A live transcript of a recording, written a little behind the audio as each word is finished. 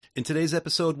In today's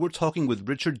episode, we're talking with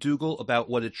Richard Dougal about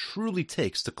what it truly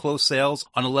takes to close sales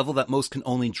on a level that most can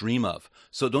only dream of.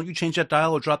 So don't you change that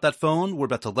dial or drop that phone. We're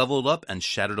about to level it up and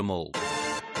shatter the mold.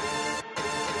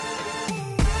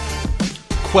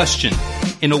 Question.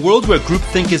 In a world where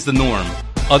groupthink is the norm,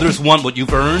 others want what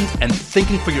you've earned, and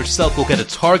thinking for yourself will get a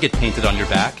target painted on your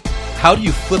back, how do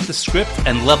you flip the script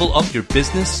and level up your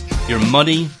business, your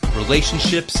money,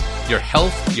 relationships, your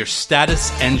health, your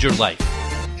status, and your life?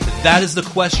 That is the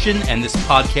question, and this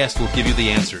podcast will give you the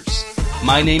answers.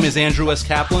 My name is Andrew S.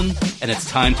 Kaplan, and it's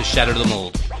time to shatter the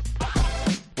mold.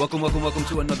 Welcome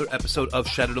to another episode of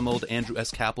Shatter the Mold. Andrew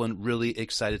S. Kaplan, really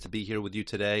excited to be here with you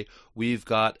today. We've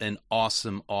got an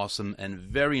awesome, and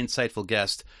very insightful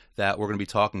guest that we're going to be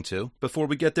talking to. Before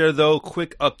we get there, though,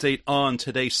 quick update on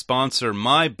today's sponsor.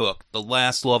 My book, The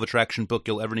Last Law of Attraction book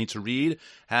you'll ever need to read,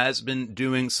 has been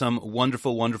doing some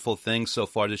wonderful things so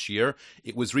far this year.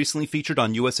 It was recently featured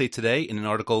on USA Today in an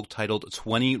article titled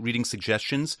 20 Reading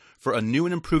Suggestions for a New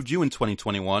and Improved You in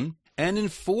 2021. And in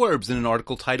Forbes in an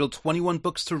article titled 21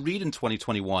 Books to Read in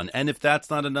 2021. And if that's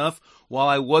not enough, while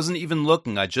I wasn't even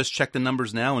looking, I just checked the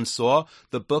numbers now and saw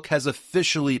the book has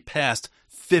officially passed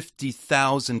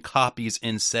 50,000 copies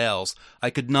in sales. I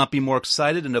could not be more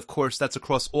excited, and of course that's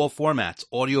across all formats,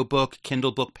 audiobook,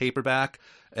 Kindle book, paperback.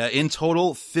 In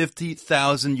total,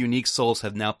 50,000 unique souls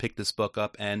have now picked this book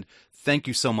up, and thank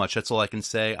you so much. That's all I can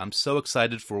say. I'm so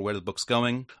excited for where the book's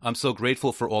going. I'm so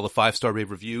grateful for all the 5-star rave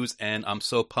reviews, and I'm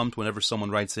so pumped whenever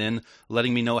someone writes in,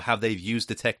 letting me know how they've used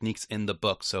the techniques in the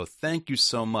book. So thank you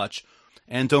so much.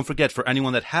 And don't forget, for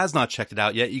anyone that has not checked it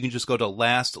out yet, you can just go to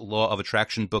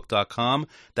lastlawofattractionbook.com.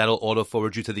 That'll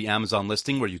auto-forward you to the Amazon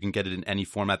listing where you can get it in any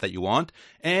format that you want.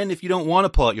 And if you don't want to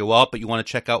pull out your wallet, but you want to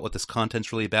check out what this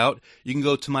content's really about, you can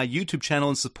go to my YouTube channel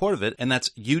in support of it, and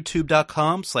that's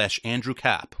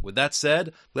youtube.com/AndrewCap. With that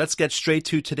said, let's get straight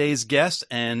to today's guest.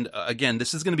 And again,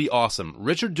 this is going to be awesome.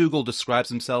 Richard Dougal describes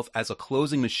himself as a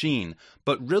closing machine,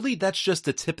 but really that's just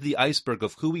the tip of the iceberg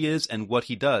of who he is and what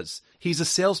he does. He's a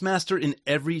sales master in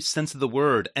every sense of the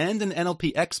word and an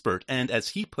NLP expert, and as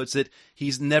he puts it,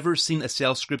 he's never seen a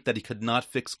sales script that he could not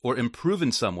fix or improve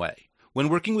in some way. When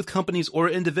working with companies or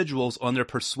individuals on their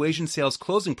persuasion sales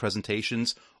closing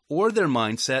presentations, or their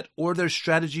mindset, or their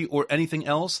strategy, or anything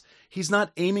else, he's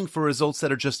not aiming for results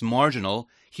that are just marginal.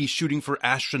 He's shooting for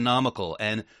astronomical.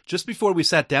 And just before we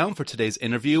sat down for today's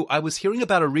interview, I was hearing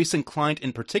about a recent client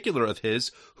in particular of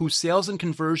his whose sales and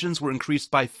conversions were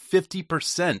increased by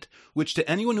 50%, which to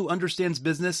anyone who understands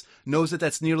business knows that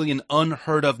that's nearly an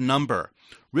unheard of number.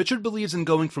 Richard believes in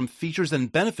going from features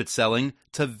and benefit selling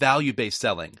to value-based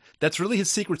selling. That's really his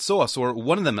secret sauce, or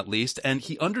one of them at least, and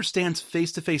he understands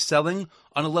face-to-face selling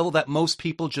on a level that most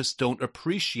people just don't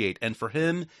appreciate. And for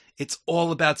him, it's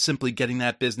all about simply getting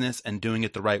that business and doing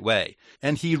it the right way.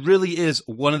 And he really is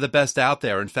one of the best out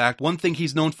there. In fact, one thing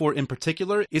he's known for in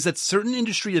particular is at certain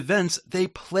industry events, they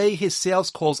play his sales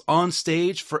calls on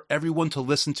stage for everyone to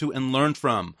listen to and learn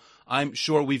from. I'm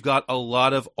sure we've got a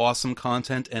lot of awesome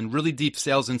content and really deep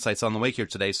sales insights on the way here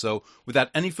today. So without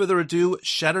any further ado,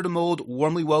 Shatter the Mold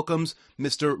warmly welcomes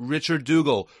Mr. Richard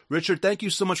Dougal. Richard, thank you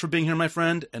so much for being here, my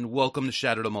friend, and welcome to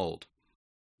Shatter the Mold.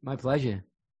 My pleasure.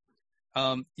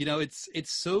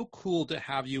 It's so cool to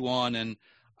have you on, and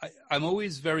I'm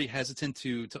always very hesitant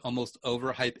to almost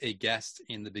overhype a guest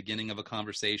in the beginning of a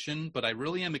conversation, but I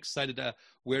really am excited to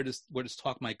where this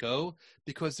talk might go,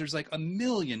 because there's like a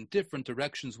million different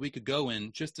directions we could go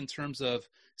in, just in terms of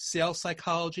sales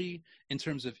psychology, in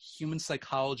terms of human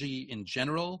psychology in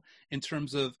general, in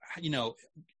terms of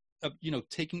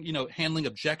handling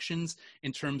objections,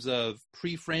 in terms of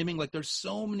pre-framing. Like, there's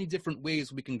so many different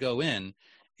ways we can go in.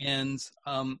 And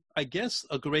I guess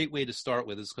a great way to start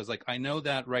with is because, like, I know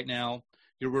that right now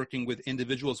you're working with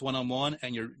individuals one-on-one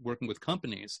and you're working with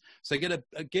companies. So I get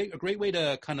a great way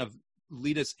to kind of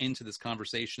lead us into this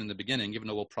conversation in the beginning, even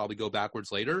though we'll probably go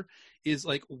backwards later, is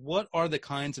like, what are the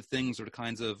kinds of things or the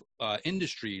kinds of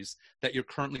industries that you're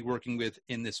currently working with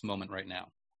in this moment right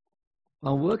now?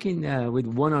 I'm working with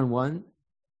one-on-one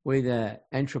with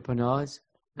entrepreneurs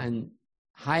and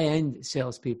high-end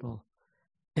salespeople.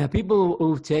 People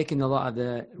who've taken a lot of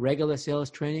the regular sales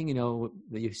training,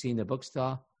 that you see in the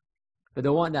bookstore, but they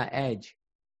want that edge.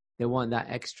 They want that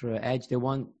extra edge. They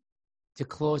want to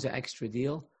close an extra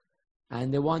deal,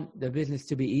 and they want the business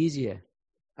to be easier,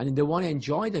 and they want to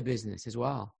enjoy the business as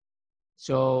well.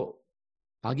 So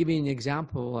I'll give you an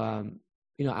example.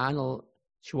 Arnold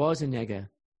Schwarzenegger,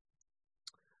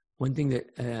 one thing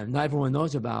that not everyone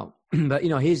knows about, but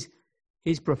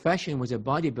his profession was a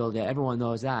bodybuilder. Everyone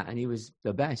knows that, and he was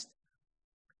the best.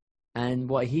 And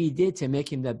what he did to make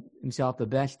himself the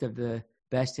best of the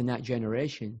best in that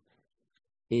generation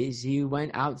is he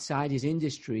went outside his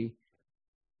industry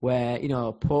where,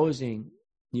 posing,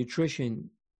 nutrition,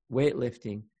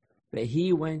 weightlifting, but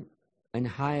he went and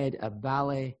hired a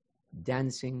ballet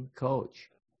dancing coach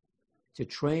to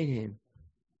train him,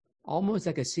 almost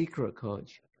like a secret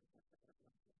coach,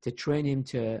 to train him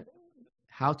to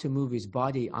how to move his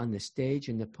body on the stage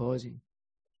and the posing.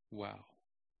 Wow.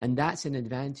 And that's an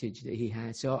advantage that he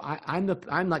has. So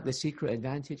I'm like the secret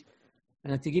advantage.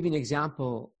 And to give you an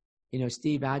example,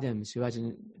 Steve Adams, who has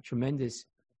a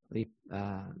tremendously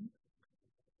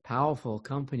powerful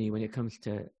company when it comes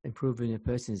to improving a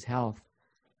person's health,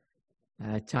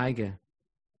 Tiger,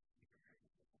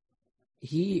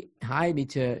 he hired me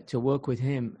to work with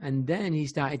him. And then he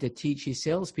started to teach his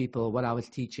salespeople what I was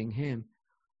teaching him,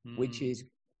 which is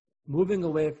moving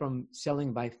away from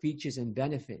selling by features and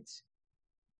benefits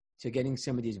to getting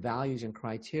somebody's values and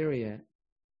criteria,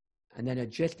 and then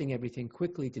adjusting everything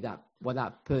quickly to what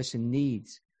that person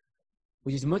needs,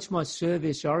 which is much more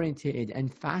service-oriented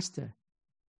and faster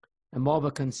and more of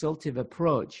a consultative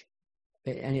approach.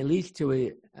 And it leads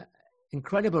to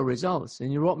incredible results. And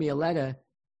he wrote me a letter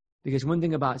because one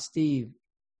thing about Steve,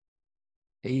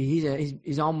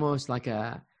 he's almost like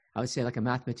I would say like a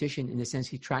mathematician in the sense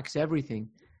he tracks everything.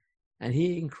 And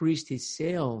he increased his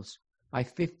sales by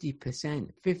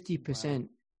 50%, 50% wow.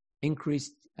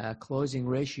 Increased closing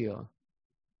ratio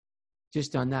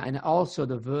just on that. And also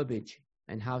the verbiage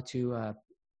and how to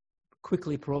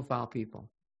quickly profile people.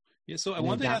 Yeah, so I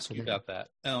wanted to ask you about that.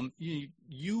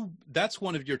 You that's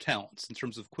one of your talents in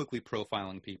terms of quickly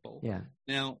profiling people. Yeah.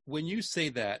 Now, when you say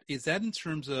that, is that in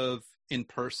terms of in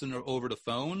person or over the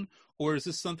phone, or is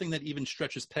this something that even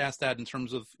stretches past that in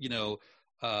terms of,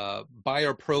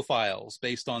 buyer profiles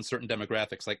based on certain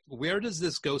demographics? Like, where does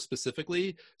this go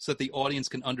specifically so that the audience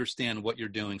can understand what you're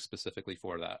doing specifically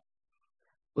for that?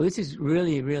 Well, this is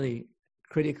really, really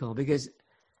critical because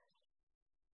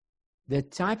the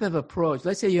type of approach,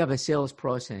 let's say you have a sales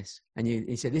process and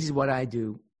you say, this is what I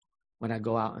do when I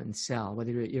go out and sell,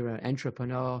 whether you're an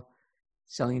entrepreneur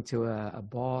selling to a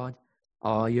board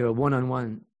or you're a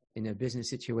one-on-one in a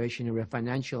business situation or a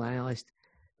financial analyst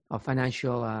or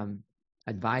financial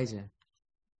advisor,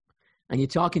 and you're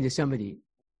talking to somebody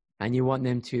and you want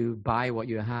them to buy what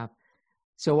you have.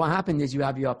 So what happened is you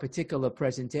have your particular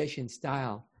presentation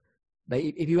style, but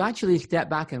if you actually step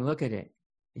back and look at it,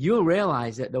 you'll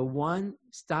realize that the one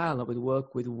style that would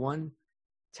work with one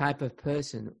type of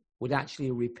person would actually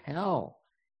repel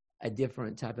a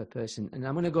different type of person. And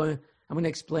I'm going to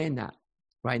explain that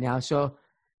right now. So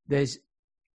there's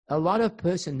a lot of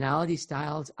personality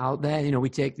styles out there. We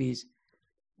take these,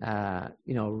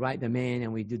 write them in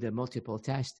and we do the multiple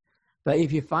test. But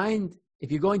if you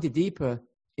go into deeper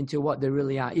into what they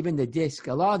really are, even the DISC,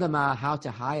 a lot of them are how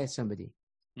to hire somebody.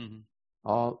 Mm-hmm.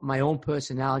 Or my own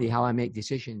personality, how I make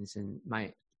decisions and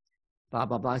my blah,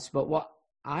 blah, blah. But what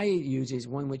I use is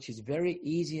one which is very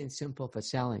easy and simple for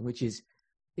selling, which is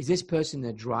this person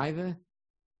a driver?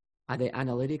 Are they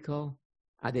analytical?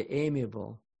 Are they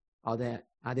amiable? Are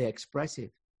they expressive?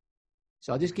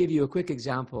 So I'll just give you a quick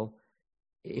example.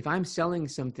 If I'm selling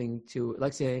something to,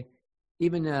 let's say,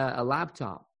 even a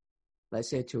laptop, let's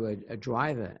say to a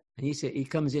driver, and he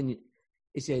comes in,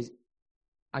 he says,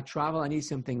 I travel, I need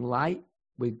something light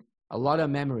with a lot of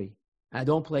memory. I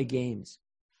don't play games.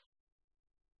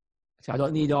 So I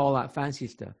don't need all that fancy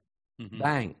stuff. Mm-hmm.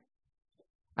 Bang.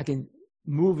 I can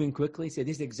move in quickly, say,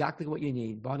 this is exactly what you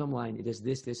need. Bottom line, it does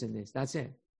this, this, and this. That's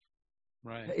it.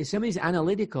 Right. If somebody's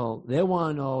analytical, they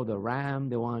want to know the RAM,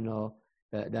 they want to know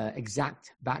the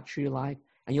exact battery life.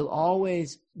 And you'll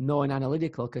always know an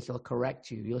analytical because they'll correct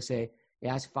you. You'll say, it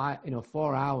has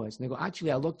 4 hours. And they go,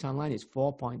 actually, I looked online, it's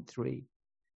 4.3.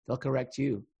 They'll correct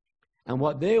you. And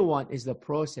what they want is the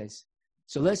process.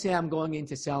 So let's say I'm going in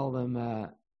to sell them,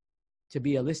 to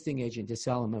be a listing agent, to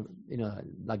sell them,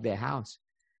 like their house.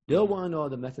 They'll want to know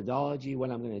the methodology,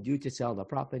 what I'm going to do to sell the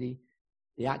property,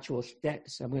 the actual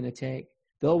steps I'm going to take.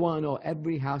 They'll want to know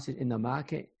every house in the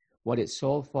market, what it's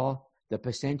sold for, the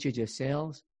percentage of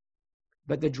sales.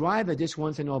 But the driver just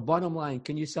wants to know, bottom line,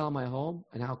 can you sell my home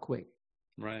and how quick?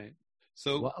 Right.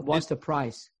 So what's the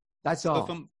price? That's all.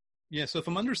 So if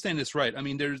I'm understanding this right, I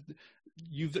mean,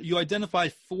 you identify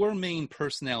 4 main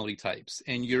personality types,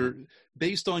 and you're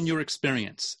based on your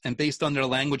experience and based on their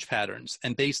language patterns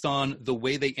and based on the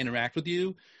way they interact with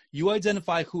you, you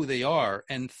identify who they are.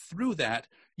 And through that,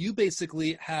 you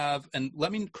basically have, and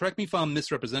correct me if I'm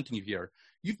misrepresenting you here,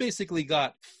 you've basically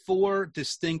got 4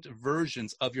 distinct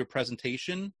versions of your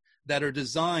presentation that are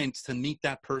designed to meet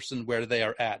that person where they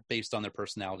are at based on their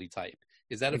personality type.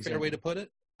 Is that a fair way to put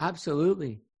it?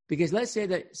 Absolutely. Because let's say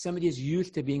that somebody is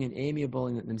used to being an amiable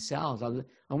in themselves, and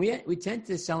we tend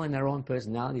to sell in their own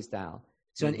personality style.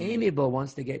 So an amiable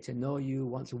wants to get to know you,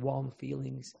 wants warm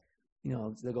feelings.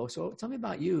 They go, so tell me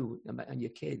about you and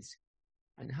your kids.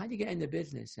 And how do you get into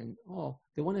business? And,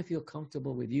 they want to feel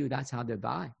comfortable with you. That's how they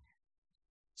buy.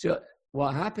 So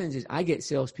what happens is I get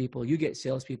salespeople, you get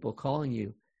salespeople calling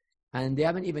you, and they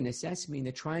haven't even assessed me, and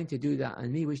they're trying to do that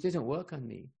on me, which doesn't work on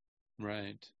me.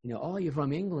 Right. You're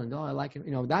from England. I like it.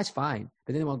 That's fine.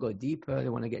 But then they want to go deeper. They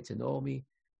want to get to know me.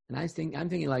 And I'm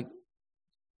thinking like,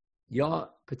 your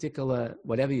particular,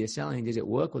 whatever you're selling, does it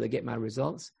work? Will it get my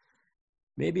results?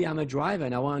 Maybe I'm a driver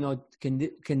and I want to know,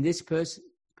 can this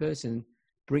person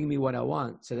bring me what I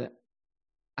want so that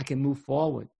I can move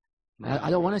forward? Right.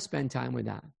 I don't want to spend time with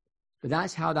that. But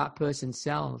that's how that person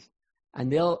sells.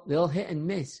 And they'll hit and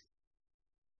miss.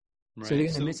 Right. So they're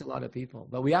going to miss a lot of people.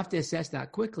 But we have to assess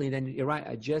that quickly. Then you're right,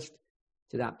 adjust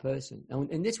to that person. And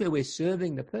in this way, we're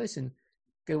serving the person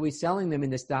because we're selling them in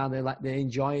the style they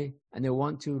enjoy and they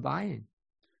want to buy in.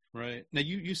 Right. Now,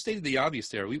 you stated the obvious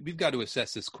there. We've got to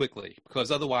assess this quickly because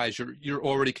otherwise you're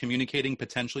already communicating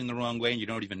potentially in the wrong way and you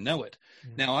don't even know it.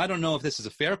 Yeah. Now, I don't know if this is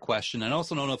a fair question. I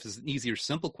also don't know if it's an easy or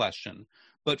simple question.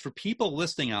 But for people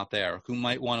listening out there who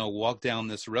might want to walk down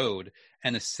this road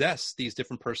and assess these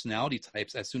different personality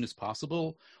types as soon as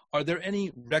possible, are there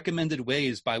any recommended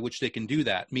ways by which they can do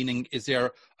that? Meaning, is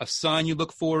there a sign you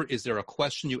look for? Is there a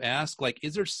question you ask? Like,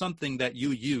 is there something that you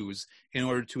use in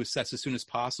order to assess as soon as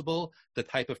possible the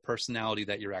type of personality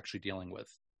that you're actually dealing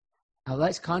with?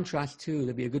 Let's contrast two.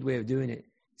 That'd be a good way of doing it.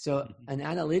 So an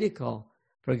analytical,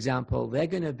 for example, they're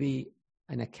going to be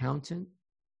an accountant,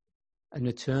 an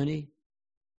attorney,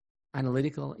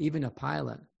 analytical, even a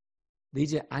pilot.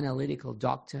 These are analytical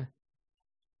doctor.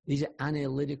 These are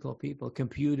analytical people,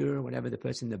 computer, whatever the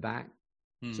person in the back.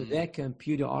 So they're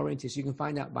computer oriented. So you can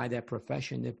find out by their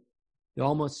profession. They're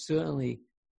almost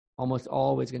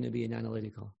always going to be an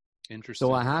analytical. Interesting.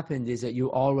 So what happened is that you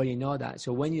already know that.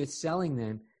 So when you're selling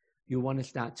them, you want to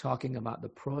start talking about the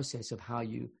process of how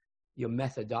your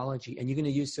methodology, and you're going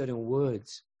to use certain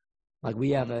words. Like we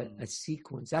have a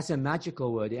sequence. That's a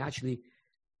magical word. It actually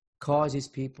causes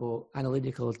people,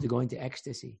 analyticals, to go into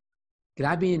ecstasy. Could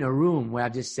I be in a room where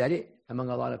I've just said it among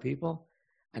a lot of people,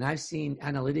 and I've seen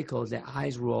analyticals, their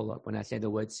eyes roll up when I say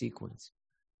the word sequence.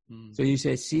 So you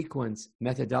say sequence,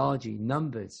 methodology,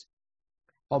 numbers.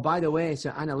 Oh, by the way,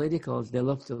 so analyticals, they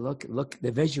love to look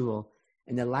the visual,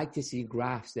 and they like to see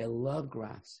graphs. They love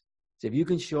graphs. So if you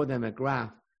can show them a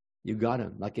graph, you got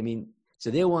them. So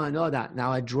they want to know that.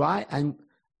 Now,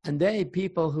 and they're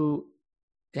people who,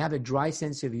 they have a dry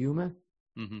sense of humor,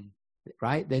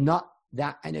 right? They're not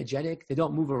that energetic. They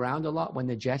don't move around a lot when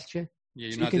they gesture.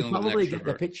 Yeah, so you can probably get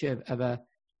the picture of a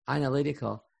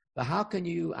analytical. But how can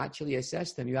you actually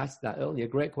assess them? You asked that earlier.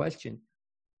 Great question.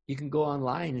 You can go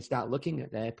online and start looking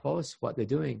at their posts, what they're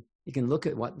doing. You can look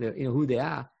at what who they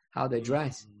are, how they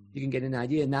dress. You can get an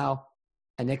idea. Now,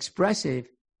 an expressive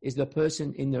is the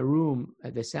person in the room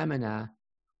at the seminar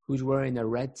who's wearing a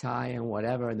red tie and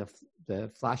whatever, and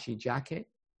the flashy jacket.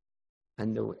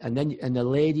 And the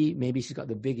lady, maybe she's got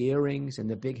the big earrings and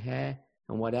the big hair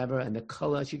and whatever, and the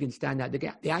color, she can stand out.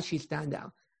 They actually stand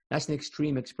out. That's an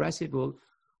extreme expressive. Well,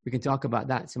 we can talk about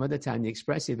that some other time, the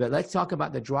expressive. But let's talk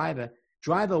about the driver.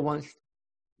 Driver wants,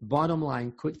 bottom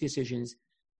line, quick decisions.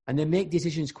 And they make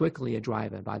decisions quickly, a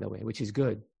driver, by the way, which is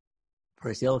good for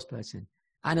a salesperson.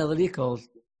 Analyticals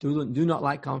do not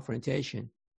like confrontation,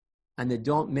 and they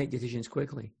don't make decisions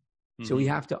quickly. So we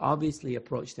have to obviously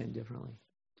approach them differently.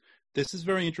 This is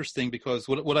very interesting because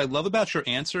what I love about your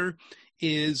answer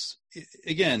is,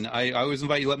 again, I always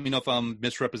invite you to let me know if I'm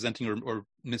misrepresenting or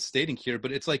misstating here,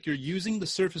 but it's like you're using the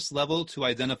surface level to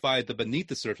identify the beneath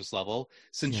the surface level,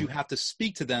 since you have to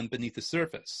speak to them beneath the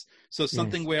surface. So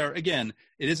something where, again,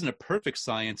 it isn't a perfect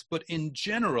science, but in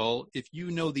general, if you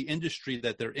know the industry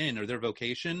that they're in or their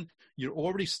vocation, you're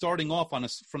already starting off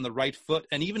from the right foot.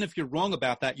 And even if you're wrong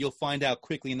about that, you'll find out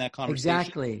quickly in that conversation.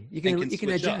 Exactly. You can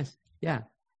adjust. Yeah.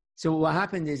 So what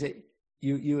happened is that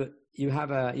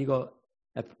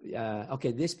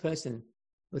okay, this person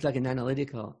looks like an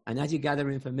analytical, and as you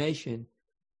gather information,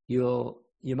 you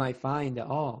might find that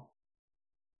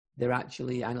they're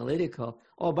actually analytical.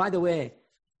 Oh, by the way,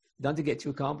 not to get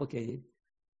too complicated,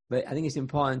 but I think it's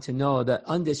important to know that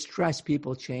under stress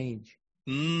people change.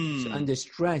 So under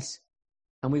stress,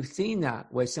 and we've seen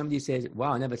that where somebody says,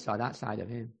 "Wow, I never saw that side of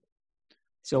him."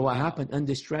 So what happened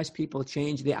under stress, people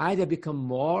change. They either become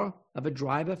more of a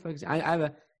driver. For example, I have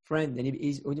a friend, and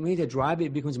when he's a driver, he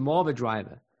becomes more of a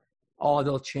driver, or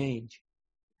they'll change.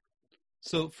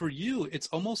 So for you, it's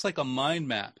almost like a mind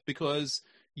map, because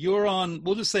you're on,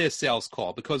 we'll just say a sales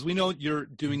call, because we know you're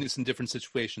doing this in different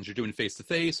situations. You're doing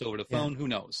face-to-face, over the phone, who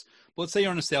knows? But let's say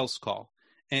you're on a sales call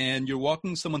and you're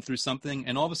walking someone through something,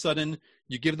 and all of a sudden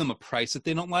you give them a price that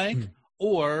they don't like,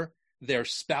 or their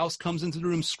spouse comes into the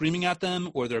room screaming at them,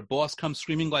 or their boss comes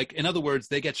screaming. Like, in other words,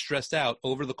 they get stressed out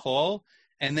over the call,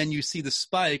 and then you see the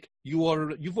spike.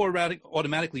 You've already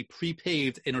automatically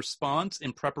pre-paved in response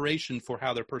in preparation for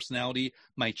how their personality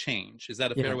might change. Is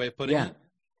that a fair way of putting it?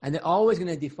 And they're always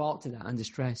going to default to that under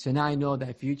stress. So now I know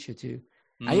their future too.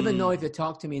 I even know if they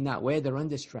talk to me in that way, they're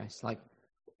under stress. Like,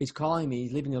 he's calling me,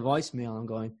 he's leaving a voicemail. I'm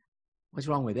going, what's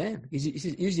wrong with him? He's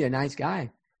usually a nice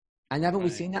guy. And haven't we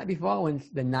seen that before, when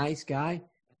the nice guy,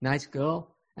 nice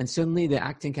girl, and suddenly they're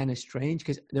acting kind of strange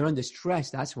because they're under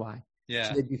stress? That's why. Yeah.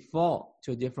 So they default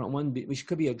to a different one, which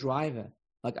could be a driver.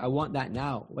 Like, I want that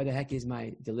now. Where the heck is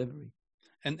my delivery?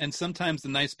 And sometimes the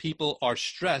nice people are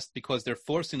stressed because they're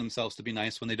forcing themselves to be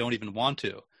nice when they don't even want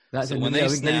to. So when they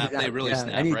snap, they really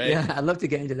snap, right? Yeah, I'd love to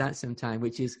get into that sometime,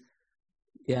 which is,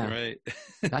 right.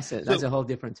 That's a whole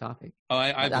different topic. Oh,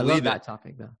 I love that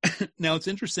topic, though. Now, it's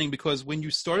interesting because when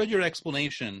you started your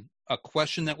explanation, a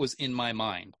question that was in my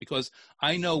mind, because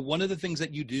I know one of the things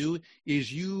that you do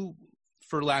is you,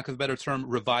 for lack of a better term,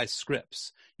 revise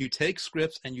scripts. You take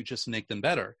scripts and you just make them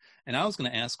better. And I was going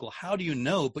to ask, well, how do you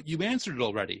know? But you answered it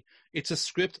already. It's a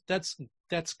script that's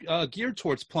geared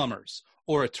towards plumbers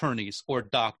or attorneys or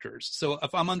doctors. So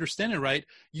if I'm understanding right,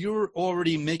 you're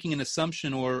already making an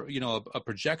assumption or, a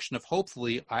projection of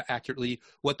hopefully accurately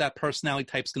what that personality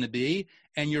type's going to be.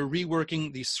 And you're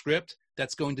reworking the script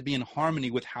that's going to be in harmony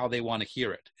with how they want to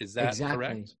hear it. Is that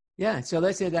correct? Yeah. So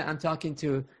let's say that I'm talking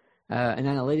to an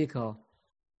analytical,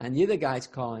 and the other guy's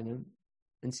calling him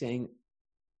and saying,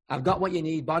 I've got what you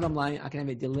need. Bottom line, I can have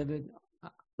it delivered.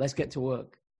 Let's get to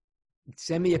work.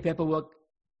 Send me your paperwork.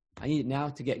 I need it now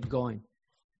to get going.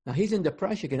 Now, he's under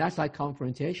pressure because that's like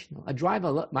confrontational. A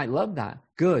driver might love that.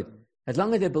 Good. As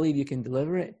long as they believe you can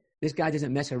deliver it, this guy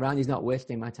doesn't mess around. He's not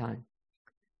wasting my time.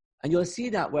 And you'll see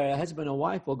that where a husband and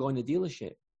wife will go in the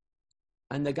dealership,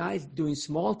 and the guy's doing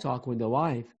small talk with the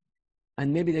wife,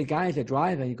 and maybe the guy's a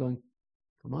driver, and you're going,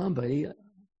 come on, buddy.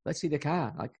 Let's see the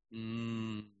car. Like, you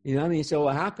know what I mean? So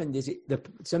what happened is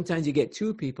sometimes you get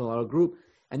two people or a group.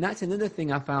 And that's another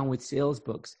thing I found with sales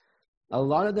books. A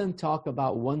lot of them talk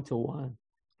about one-to-one.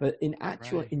 But in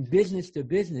in business to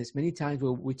business, many times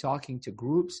we're talking to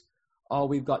groups, or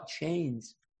we've got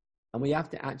chains. And we have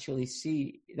to actually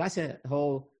see. That's a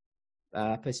whole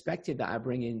perspective that I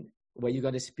bring in, where you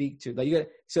got to speak to.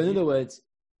 So in other words,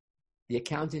 the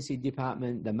accountancy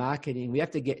department, the marketing, we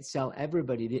have to sell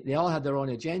everybody. They all have their own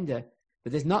agenda,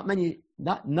 but there's not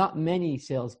many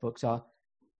sales books are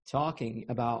talking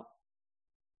about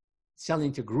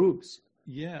selling to groups.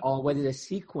 Yeah. Or whether the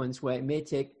sequence where it may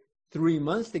take 3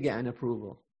 months to get an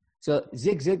approval. So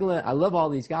Zig Ziglar, I love all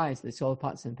these guys that sold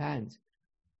pots and pans.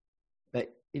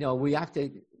 But, we have to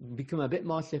become a bit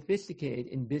more sophisticated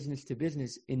in business to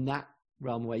business in that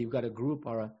realm where you've got a group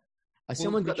or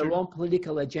someone's got their own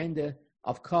political agenda,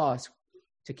 of course,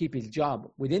 to keep his job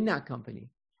within that company.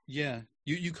 Yeah.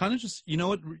 You kind of just,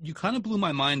 you kind of blew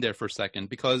my mind there for a second,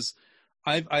 because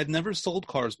I've never sold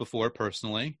cars before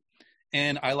personally.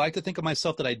 And I like to think of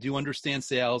myself that I do understand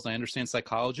sales, I understand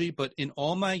psychology, but in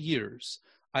all my years,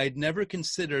 I'd never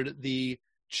considered the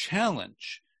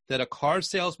challenge that a car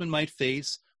salesman might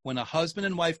face when a husband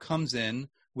and wife comes in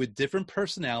with different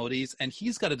personalities, and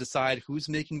he's got to decide who's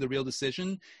making the real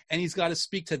decision, and he's got to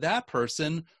speak to that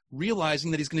person,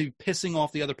 realizing that he's going to be pissing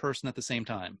off the other person at the same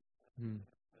time.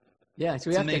 Yeah, so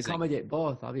we have to accommodate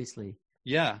both, obviously.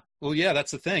 Yeah. Well, yeah,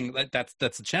 that's the thing. That's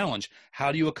the challenge.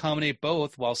 How do you accommodate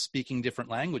both while speaking different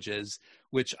languages,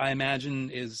 which I imagine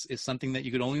is something that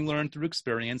you could only learn through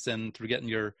experience and through getting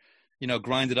your,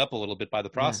 grinded up a little bit by the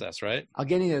process, right? I'll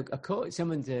get in a coach,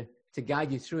 someone to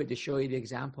guide you through it, to show you the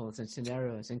examples and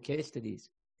scenarios and case studies.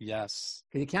 Yes.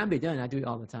 Because it can be done. I do it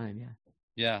all the time,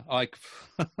 yeah. Yeah.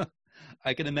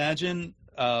 I can imagine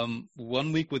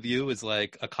 1 week with you is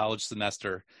like a college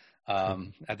semester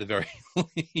at the very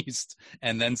least,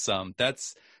 and then some.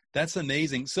 That's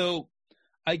amazing. So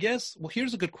I guess, well,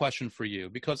 here's a good question for you,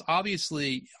 because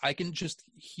obviously I can just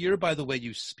hear by the way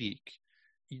you speak,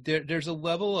 there's a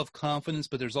level of confidence,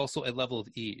 but there's also a level of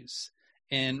ease.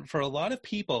 And for a lot of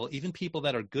people, even people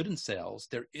that are good in sales,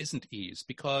 there isn't ease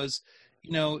because,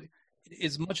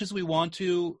 as much as we want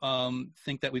to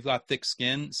think that we've got thick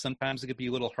skin, sometimes it could be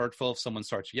a little hurtful if someone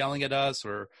starts yelling at us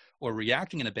or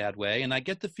reacting in a bad way. And I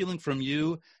get the feeling from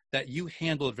you that you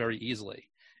handle it very easily.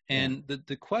 And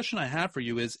the question I have for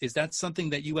you is that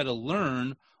something that you had to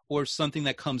learn or something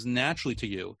that comes naturally to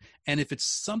you? And if it's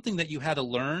something that you had to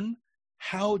learn,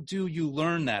 How do you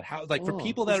learn that? How, like, for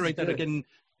people that are getting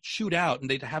chewed out and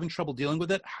they're having trouble dealing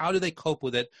with it, how do they cope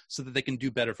with it so that they can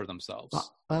do better for themselves?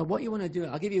 What you want to do,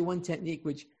 I'll give you one technique,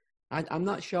 which I'm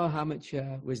not sure how much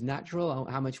was natural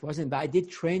or how much wasn't, but I did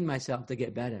train myself to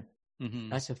get better. Mm-hmm.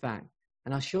 That's a fact.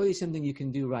 And I'll show you something you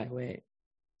can do right away.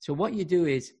 So what you do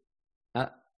is,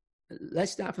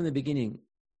 let's start from the beginning.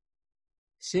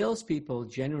 Salespeople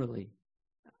generally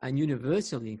and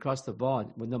universally across the board,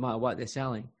 no matter what they're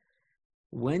selling,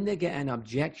 when they get an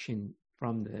objection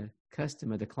from the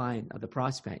customer, the client, or the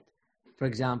prospect, for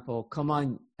example, come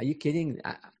on, are you kidding?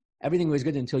 Everything was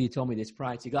good until you told me this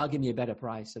price. You got to give me a better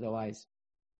price otherwise.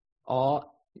 Or,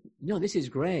 no, this is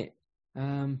great.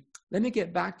 Let me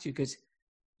get back to you because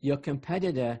your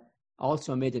competitor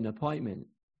also made an appointment.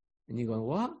 And you go,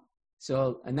 what?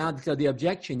 So now the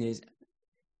objection is,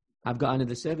 I've got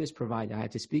another service provider I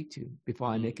have to speak to before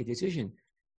I make a decision.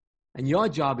 And your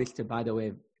job is to, by the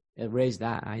way, raise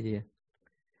that idea.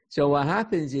 So what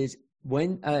happens is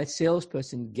when a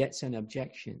salesperson gets an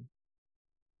objection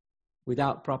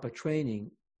without proper training,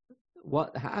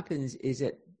 what happens is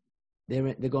that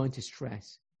they're going to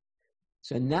stress.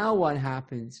 So now what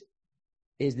happens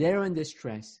is they're under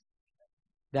stress.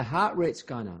 The heart rate's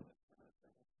gone up.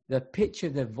 The pitch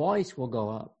of the voice will go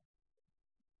up.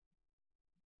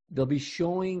 They'll be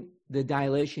showing the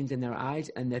dilations in their eyes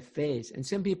and their face. And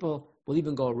some people will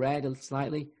even go red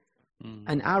slightly.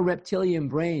 And our reptilian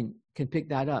brain can pick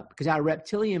that up because our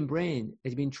reptilian brain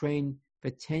has been trained for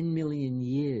 10 million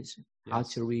years how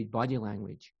to read body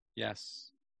language. Yes.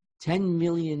 10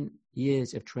 million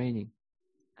years of training.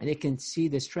 And it can see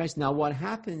the stress. Now, what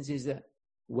happens is that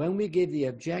when we give the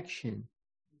objection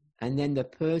and then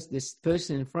this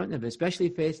person in front of us, especially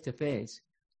face-to-face,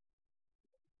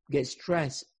 gets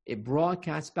stressed, it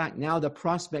broadcasts back. Now the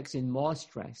prospect's in more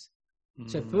stress.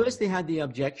 So first they had the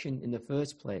objection in the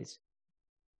first place.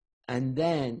 And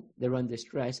then they're under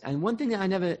stress. And one thing that I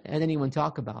never had anyone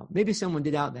talk about, maybe someone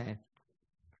did out there,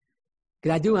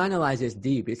 because I do analyze this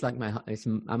deep. It's like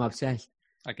I'm obsessed.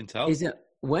 I can tell. Is that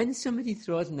when somebody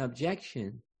throws an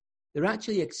objection, they're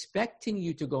actually expecting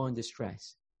you to go under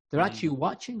stress. They're actually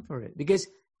watching for it. Because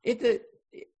it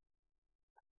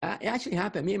actually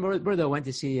happened. Me and my brother went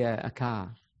to see a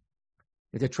car.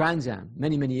 It's a Trans Am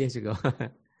many, many years ago.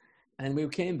 And we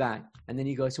came back. And then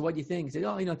he goes, so what do you think? He said,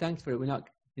 oh, thanks for it. We're not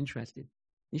interested.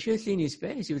 You should have seen his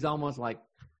face. He was almost like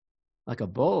a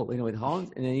bull, with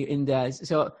horns. And then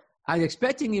so I was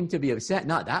expecting him to be upset,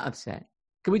 not that upset.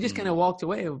 Because we just kind of walked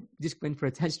away, just went for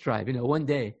a test drive. One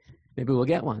day, maybe we'll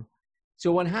get one.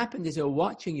 So what happened is they're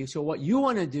watching you. So what you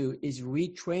want to do is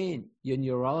retrain your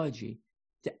neurology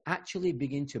to actually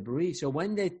begin to breathe. So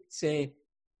when they say,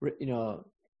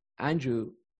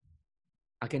 Andrew,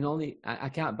 I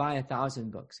can't buy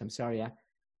 1,000 books. I'm sorry.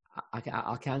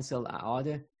 I'll cancel that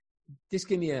order. Just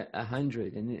give me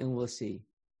 100 and we'll see.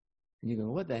 And you go,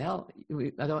 what the hell?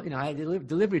 I had a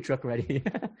delivery truck ready.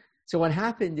 So what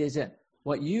happened is that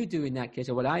what you do in that case,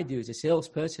 or what I do as a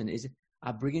salesperson, is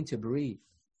I begin to breathe.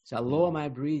 So I lower my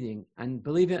breathing, and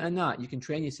believe it or not, you can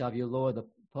train yourself. You lower the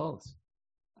pulse.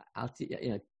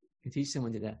 You can teach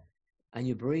someone to that, and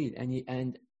you breathe, and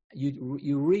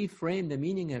you reframe the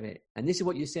meaning of it. And this is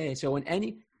what you say. So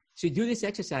so do this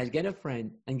exercise. Get a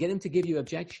friend and get him to give you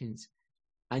objections,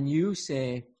 and you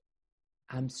say,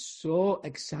 "I'm so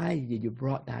excited you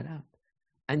brought that up,"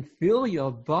 and fill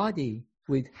your body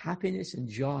with happiness and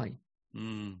joy.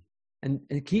 And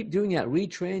keep doing that.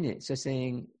 Retrain it. So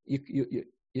saying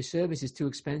your service is too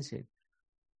expensive.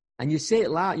 And you say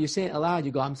it loud. You say it aloud.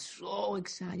 You go, I'm so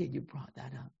excited you brought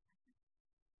that up.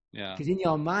 Yeah. Because in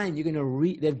your mind, you're going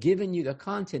to they've given you the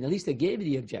content. At least they gave you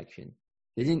the objection.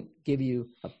 They didn't give you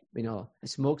a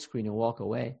smoke screen and walk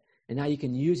away. And now you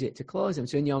can use it to close them.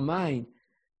 So in your mind,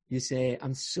 you say,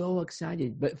 I'm so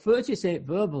excited. But first you say it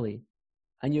verbally.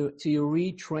 And you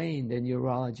retrain the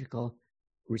neurological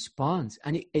response.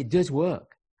 And it does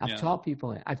work. I've taught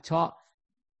people it. I've taught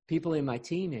people in my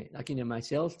team it, like in my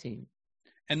sales team.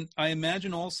 And I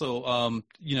imagine also,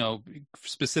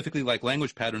 specifically like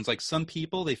language patterns, like some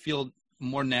people, they feel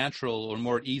more natural or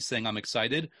more at ease saying, I'm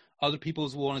excited. Other people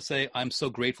will want to say, I'm so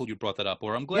grateful you brought that up,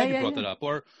 or I'm glad you brought that up.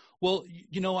 Or, well,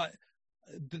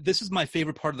 this is my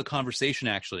favorite part of the conversation,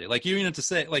 actually. Like, to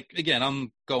say, like, again,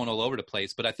 I'm going all over the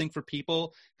place, but I think for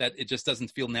people that it just doesn't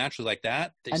feel naturally like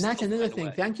that. And that's another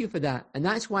thing. Thank you for that. And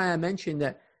that's why I mentioned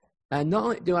that not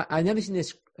only do I've never seen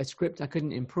a script I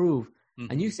couldn't improve.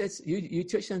 Mm-hmm. And you said, you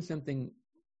touched on something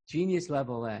genius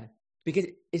level there, because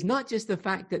it's not just the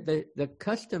fact that the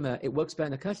customer, it works better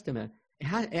in the customer. It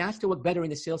has to work better in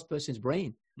the salesperson's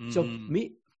brain. Mm-hmm. So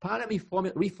part of me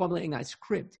reformulating that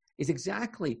script is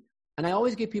exactly And I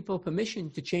always give people permission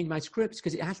to change my scripts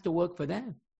because it has to work for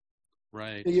them.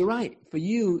 Right. So you're right. For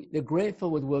you, the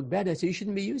grateful would work better. So you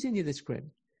shouldn't be using the other script.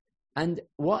 And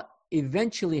what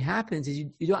eventually happens is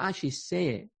you don't actually say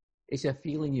it. It's a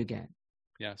feeling you get.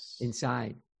 Yes.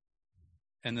 Inside.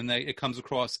 And then it comes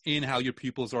across in how your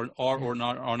pupils are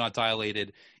not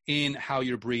dilated, in how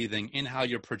you're breathing, in how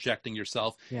you're projecting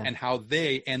yourself, and how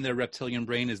they and their reptilian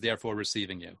brain is therefore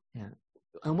receiving you. Yeah.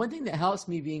 And one thing that helps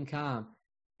me being calm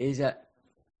is that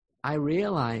I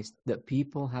realized that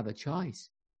people have a choice.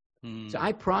 So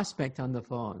I prospect on the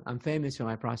phone. I'm famous for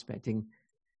my prospecting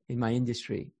in my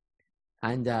industry.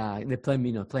 And they play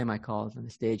my calls on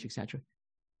the stage, etc.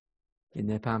 in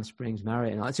the Palm Springs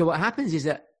Marriott and all. So what happens is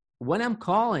that when I'm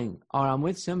calling or I'm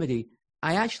with somebody,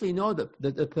 I actually know that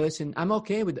the person, I'm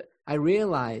okay with it. I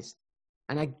realize,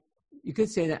 and you could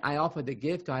say that I offer the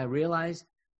gift, or I realize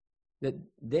that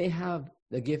they have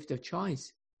the gift of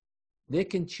choice. They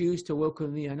can choose to work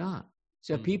with me or not.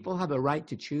 So people have a right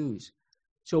to choose.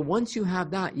 So once you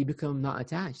have that, you become not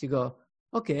attached. You go,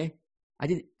 okay, I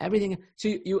did everything. So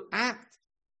you act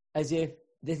as if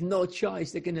there's no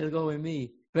choice. They're going to go with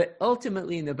me. But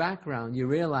ultimately in the background, you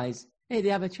realize, hey, they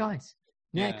have a choice.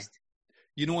 Next. Yeah.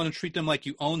 You don't want to treat them like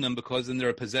you own them because then they're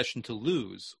a possession to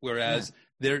lose. Whereas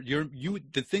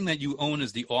the thing that you own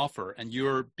is the offer, and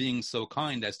you're being so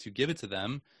kind as to give it to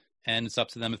them. And it's up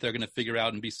to them if they're going to figure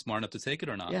out and be smart enough to take it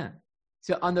or not. Yeah.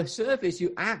 So on the surface,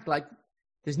 you act like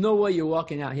there's no way you're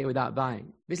walking out here without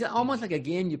buying. It's almost like a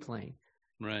game you're playing.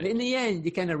 Right. But in the end,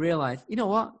 you kind of realize, you know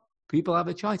what? People have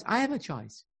a choice. I have a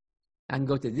choice. I can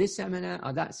go to this seminar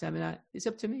or that seminar. It's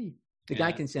up to me. The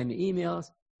guy can send me emails.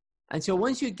 And so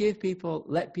once you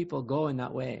let people go in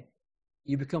that way,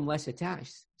 you become less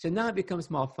attached. So now it becomes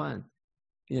more fun,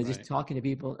 just talking to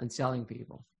people and selling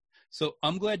people. So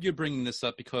I'm glad you're bringing this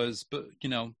up because,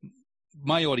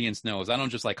 my audience knows I don't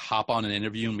just like hop on an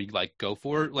interview and we like go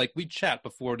for it. Like we chat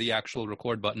before the actual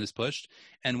record button is pushed.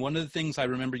 And one of the things I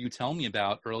remember you telling me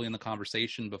about early in the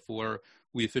conversation before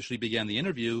we officially began the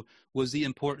interview was the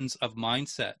importance of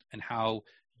mindset and how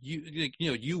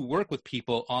you work with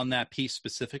people on that piece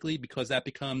specifically because that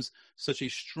becomes such a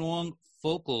strong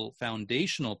focal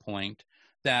foundational point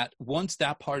that once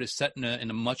that part is set in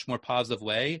a much more positive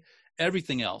way,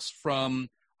 everything else from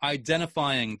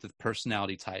identifying the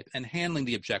personality type and handling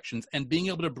the objections and being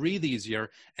able to breathe easier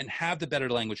and have the better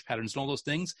language patterns and all those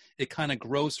things, it kind of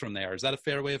grows from there. Is that a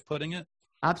fair way of putting it?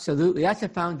 Absolutely. That's a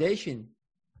foundation.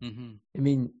 Mm-hmm. I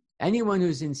mean, anyone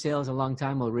who's in sales a long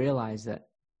time will realize that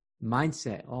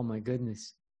mindset, oh my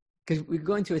goodness. Because we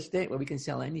go into a state where we can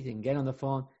sell anything, get on the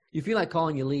phone. You feel like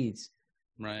calling your leads.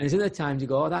 Right. And there's other times you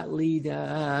go, oh, that lead,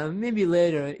 maybe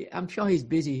later. I'm sure he's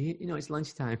busy. It's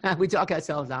lunchtime. We talk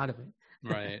ourselves out of it.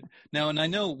 Right. Now, and I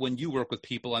know when you work with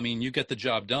people, I mean, you get the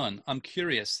job done. I'm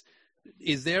curious,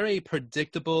 is there a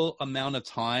predictable amount of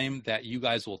time that you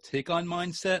guys will take on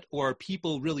mindset, or are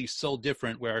people really so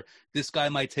different where this guy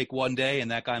might take 1 day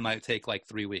and that guy might take like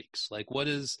 3 weeks? Like what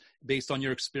is, based on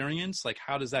your experience, like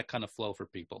how does that kind of flow for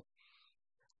people?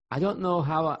 I don't know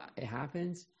how it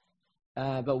happens.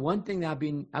 But one thing that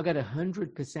I've got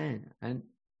 100%, and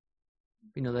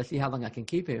let's see how long I can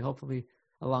keep it. Hopefully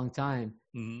a long time.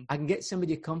 Mm-hmm. I can get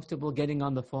somebody comfortable getting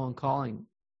on the phone calling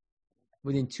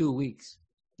within 2 weeks.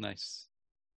 Nice.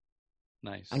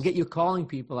 And get you calling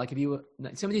people. Like if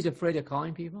somebody's afraid of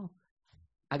calling people,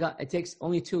 it takes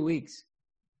only 2 weeks,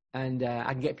 and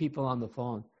I can get people on the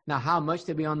phone. Now, how much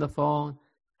they'll be on the phone,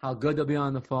 how good they'll be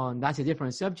on the phone, that's a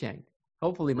different subject.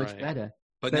 Hopefully much better.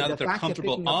 But now that they're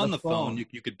comfortable on the phone,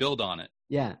 you could build on it.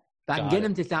 Yeah. But I can get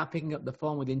them to start picking up the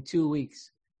phone within 2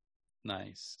 weeks.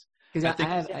 Nice. Because I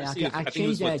think it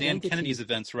was with Dan Kennedy's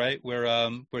events, right?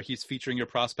 Where he's featuring your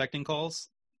prospecting calls.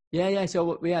 Yeah.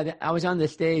 So I was on the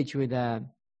stage with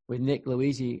Nick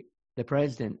Louisi, the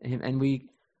president, and we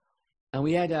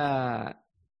had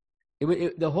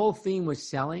the whole theme was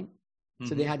selling. Mm-hmm.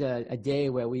 So they had a day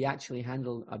where we actually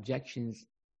handled objections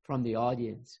from the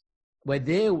audience, where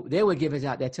they would give us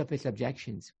out their toughest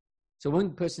objections. So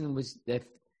one person was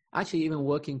actually even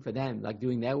working for them, like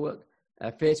doing their work,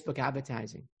 Facebook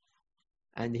advertising.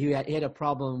 And he had a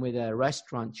problem with a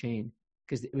restaurant chain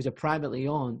because it was a privately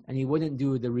owned, and he wouldn't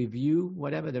do the review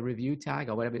tag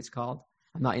or whatever it's called.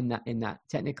 I'm not in that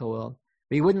technical world,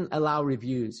 but he wouldn't allow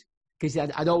reviews because he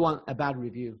said, I don't want a bad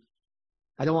review.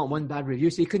 I don't want one bad review.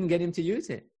 So he couldn't get him to use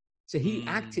it. So he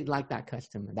acted like that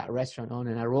customer, that restaurant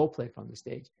owner, and I role play from the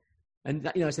stage. And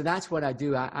so that's what I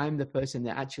do. I'm the person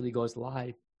that actually goes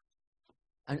live,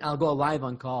 and I'll go live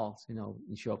on calls,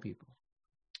 and show people.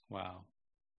 Wow.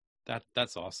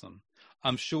 That's awesome.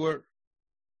 I'm sure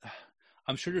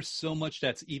I'm sure there's so much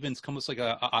that's even, it's almost like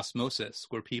a osmosis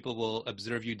where people will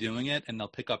observe you doing it and they'll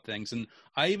pick up things. And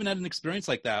I even had an experience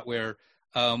like that where,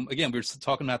 again, we were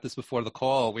talking about this before the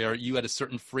call, where you had a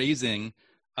certain phrasing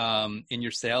in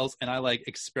your sales, and I like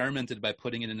experimented by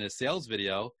putting it in a sales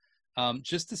video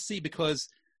just to see, because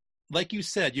like you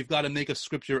said, you've got to make a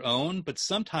script your own, but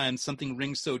sometimes something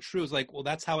rings so true. It's like, well,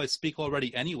 that's how I speak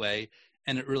already anyway,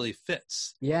 and it really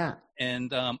fits. Yeah.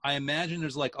 And I imagine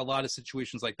there's like a lot of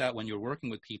situations like that when you're working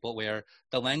with people where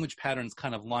the language patterns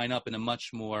kind of line up in a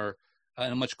much more,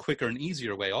 in a much quicker and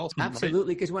easier way also.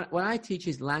 Absolutely. Because what I teach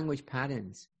is language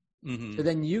patterns. Mm-hmm. So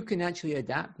then you can actually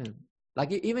adapt them.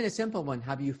 Like even a simple one,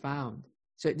 have you found?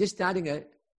 So just starting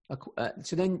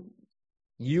so then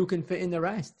you can fit in the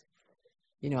rest.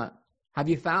 Have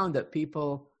you found that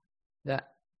people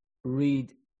that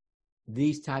read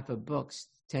these type of books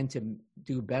tend to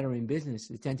do better in business?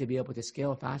 They tend to be able to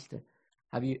scale faster.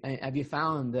 Have you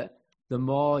found that the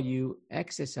more you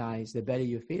exercise, the better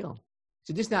you feel?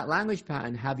 So just that language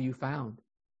pattern, have you found?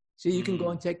 So you can go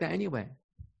and take that anywhere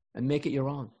and make it your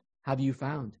own. Have you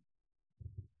found?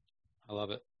 I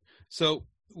love it. So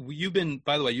you've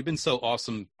been so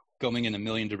awesome going in a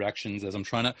million directions as I'm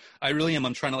trying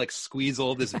to like squeeze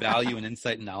all this value and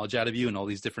insight and knowledge out of you in all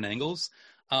these different angles.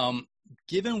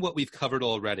 Given what we've covered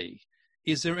already,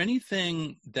 is there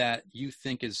anything that you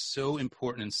think is so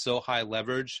important and so high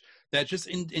leverage that just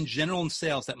in general in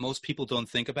sales that most people don't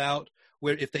think about,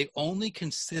 where if they only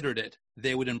considered it,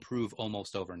 they would improve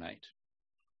almost overnight?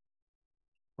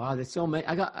 Wow, there's so many.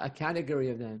 I got a category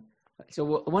of them.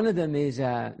 So one of them is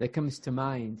that comes to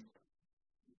mind.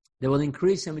 That will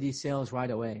increase somebody's sales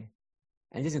right away,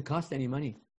 and it doesn't cost any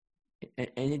money, and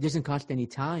it doesn't cost any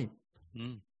time.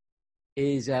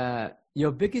 Is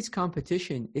your biggest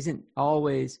competition isn't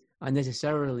always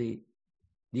unnecessarily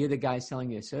the other guy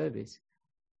selling you a service.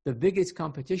 The biggest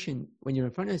competition when you're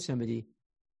in front of somebody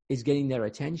is getting their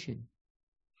attention,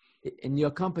 and your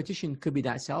competition could be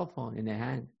that cell phone in their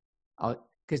hand,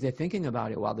 because they're thinking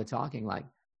about it while they're talking. Like,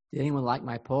 did anyone like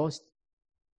my post?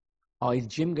 Or is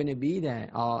Jim going to be there?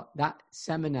 Or that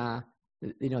seminar,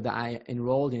 that I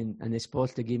enrolled in, and they're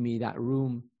supposed to give me that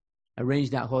room, arrange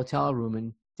that hotel room,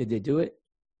 and did they do it?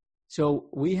 So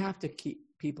we have to keep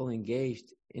people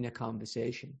engaged in a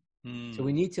conversation. So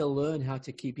we need to learn how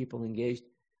to keep people engaged.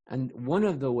 And one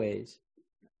of the ways,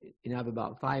 I have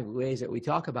about 5 ways that we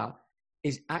talk about,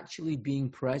 is actually being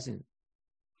present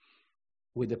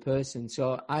with the person.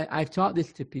 So I've taught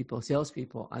this to people,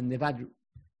 salespeople, and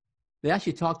they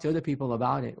actually talk to other people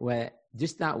about it, where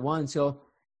just that one. So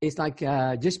it's like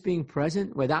just being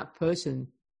present, where that person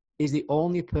is the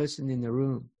only person in the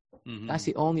room. That's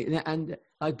the only. And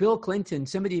like Bill Clinton,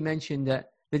 somebody mentioned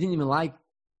that they didn't even like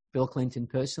Bill Clinton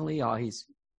personally, or his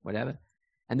whatever.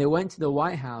 And they went to the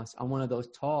White House on one of those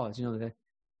tours, to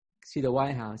see the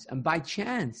White House. And by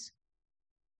chance,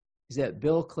 is that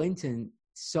Bill Clinton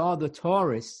saw the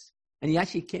tourists, and he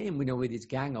actually came, with his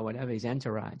gang or whatever, his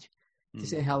entourage, to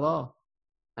say hello.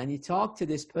 And he talked to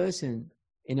this person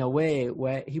in a way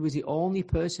where he was the only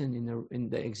person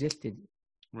that existed.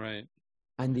 Right.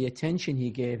 And the attention he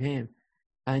gave him.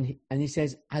 And he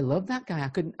says, I love that guy.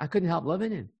 I couldn't help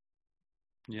loving him.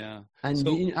 Yeah. And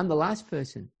I'm the last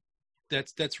person.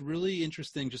 That's really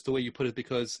interesting, just the way you put it,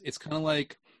 because it's kind of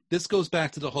like, this goes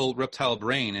back to the whole reptile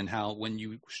brain and how when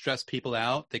you stress people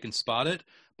out, they can spot it.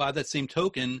 By that same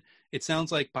token, it sounds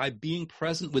like by being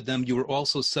present with them, you were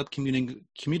also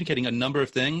communicating a number of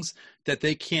things that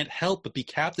they can't help but be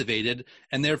captivated,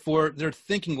 and therefore they're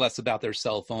thinking less about their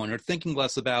cell phone or thinking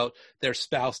less about their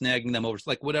spouse nagging them over,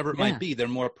 like whatever it might be. They're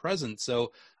more present.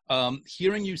 So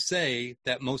hearing you say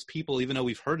that most people, even though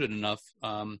we've heard it enough,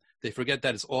 they forget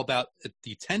that it's all about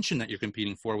the attention that you're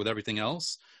competing for with everything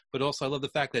else. But also I love the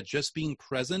fact that just being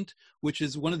present, which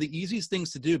is one of the easiest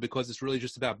things to do because it's really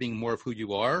just about being more of who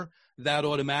you are, that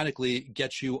automatically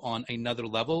gets you on another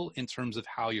level in terms of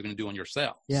how you're going to do on your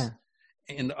sales. Yeah.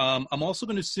 And I'm also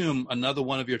going to assume another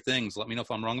one of your things, let me know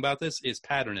if I'm wrong about this, is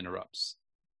pattern interrupts.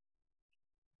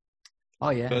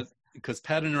 Oh, yeah. Because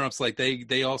pattern interrupts, like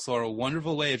they also are a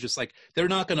wonderful way of just like, they're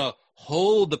not going to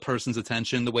hold the person's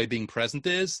attention the way being present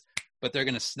is, but they're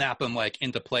going to snap them like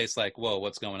into place like, whoa,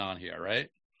 what's going on here, right?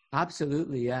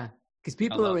 Absolutely, yeah. Because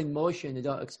people are in motion, they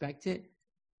don't expect it.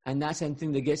 And that's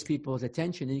something that gets people's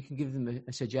attention, and you can give them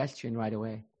a suggestion right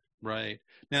away. Right.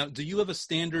 Now, do you have a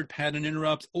standard pattern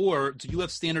interrupt, or do you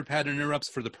have standard pattern interrupts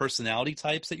for the personality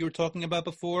types that you were talking about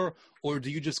before, or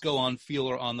do you just go on feel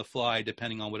or on the fly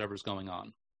depending on whatever's going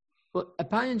on? Well, a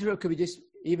pattern interrupt could be just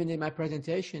even in my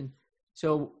presentation.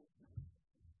 So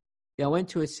I went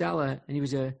to a seller, and he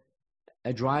was a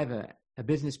driver, a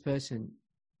business person,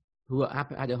 who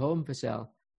had a home for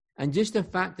sale. And just the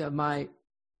fact that my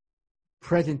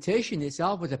presentation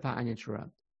itself was a pattern interrupt.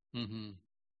 Mm-hmm.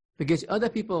 Because other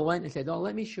people went and said, oh,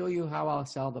 let me show you how I'll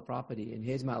sell the property. And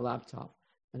here's my laptop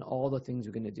and all the things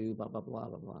we're going to do, blah, blah, blah,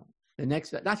 blah, blah.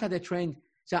 That's how they're trained.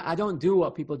 So I don't do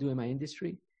what people do in my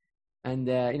industry. And,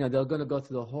 they're going to go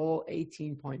through the whole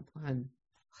 18-point plan.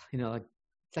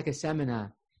 It's like a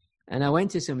seminar. And I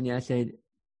went to somebody, I said,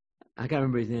 I can't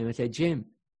remember his name. I said, Jim,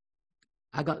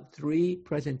 I got 3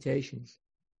 presentations.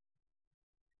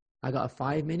 I got a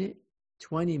 5-minute,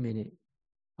 20-minute,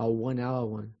 or 1-hour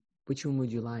one. Which one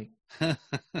would you like?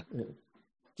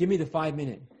 Give me the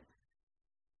 5-minute.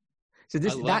 So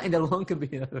that in the long could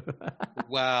be.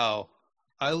 Wow.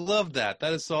 I love that.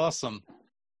 That is awesome.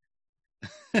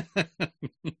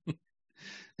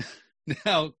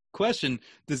 Now, question,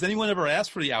 does anyone ever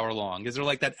ask for the hour long? Is there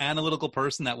like that analytical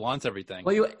person that wants everything?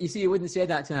 Well, you see, you wouldn't say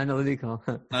that to an analytical.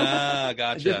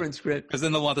 Gotcha. A different script. Because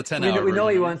then they'll want the 10-hour. We know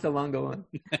he wants the longer one.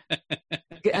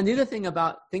 And the other thing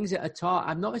about things that are taught,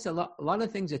 I've noticed a lot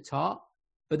of things are taught,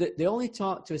 but they're only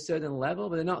taught to a certain level,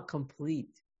 but they're not complete.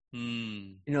 I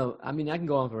can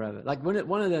go on forever. Like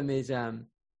one of them is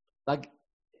like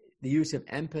the use of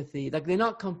empathy. Like they're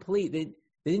not complete. They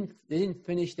didn't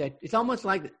finish that. It's almost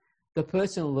like the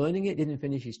person learning it didn't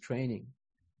finish his training.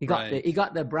 He got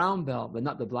the brown belt, but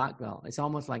not the black belt. It's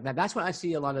almost like that. That's what I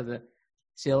see a lot of the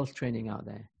sales training out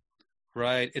there.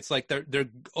 Right. It's like they're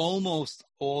almost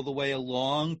all the way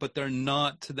along, but they're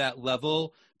not to that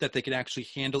level that they could actually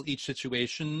handle each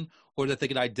situation, or that they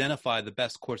could identify the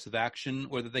best course of action,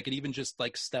 or that they could even just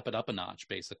like step it up a notch,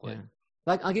 basically. Yeah.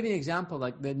 Like I'll give you an example.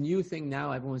 Like the new thing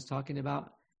now everyone's talking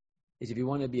about is if you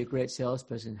want to be a great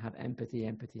salesperson, have empathy.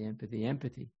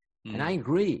 And I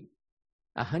agree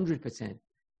 100%.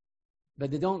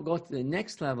 But they don't go to the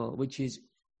next level, which is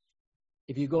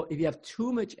if you have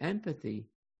too much empathy,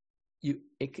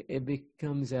 it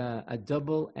becomes a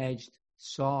double-edged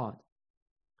sword,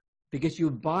 because you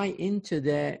buy into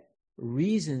their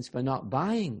reasons for not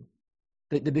buying,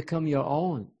 but they become your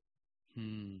own.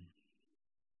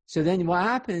 So then what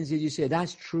happens is you say,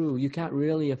 that's true, you can't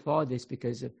really afford this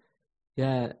because of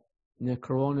the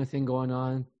corona thing going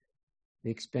on,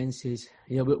 the expenses,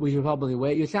 but we should probably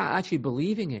wait. You start actually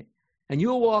believing it. And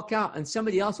you'll walk out and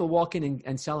somebody else will walk in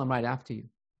and sell them right after you.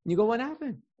 And you go, what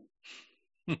happened?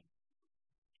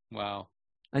 Wow.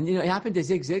 And, it happened to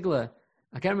Zig Ziglar.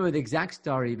 I can't remember the exact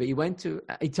story, but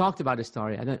he talked about a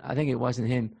story. I think it wasn't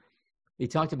him. He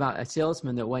talked about a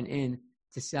salesman that went in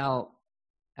to sell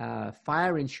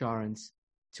fire insurance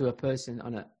to a person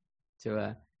I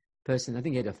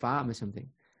think he had a farm or something.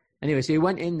 Anyway, so he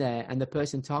went in there and the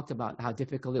person talked about how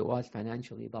difficult it was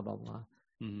financially, blah, blah, blah.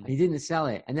 And he didn't sell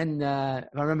it. And then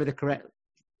if I remember the correct,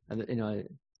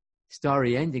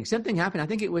 story ending, something happened. I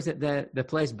think it was that the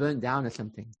place burnt down or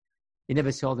something. He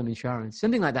never sold them insurance,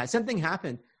 something like that. Something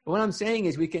happened. But what I'm saying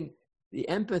is the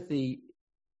empathy,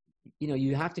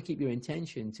 you have to keep your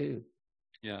intention too.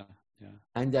 Yeah.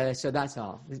 And so that's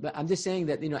all. But I'm just saying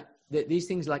that, that these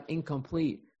things like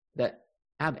incomplete, that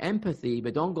have empathy,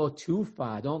 but don't go too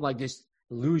far. Don't like just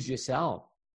lose yourself,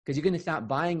 because you're going to start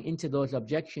buying into those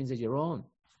objections as your own.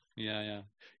 Yeah.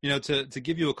 To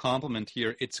give you a compliment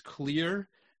here, it's clear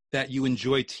that you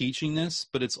enjoy teaching this,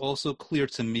 but it's also clear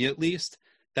to me, at least,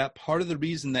 that part of the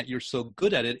reason that you're so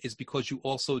good at it is because you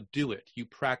also do it. You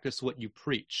practice what you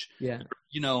preach. Yeah.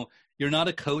 You're not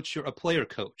a coach, you're a player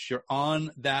coach. You're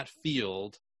on that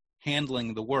field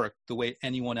handling the work the way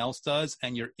anyone else does,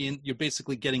 and you're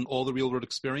basically getting all the real world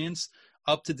experience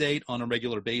up to date on a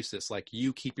regular basis. Like,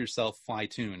 you keep yourself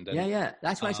fine-tuned. Yeah.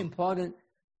 That's why it's important.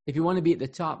 If you want to be at the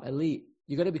top elite,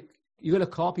 you got to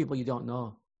call people you don't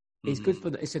know. It's good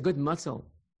it's a good muscle.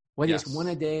 Whether it's one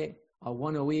a day or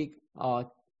one a week, or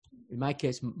in my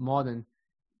case, more than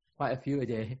quite a few a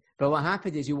day. But what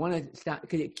happens is you want to start,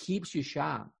 because it keeps you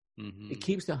sharp. It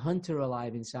keeps the hunter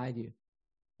alive inside you.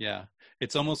 Yeah.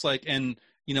 It's almost like, and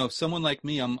someone like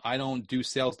me, I don't do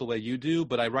sales the way you do,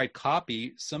 but I write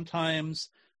copy. Sometimes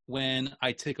when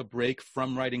I take a break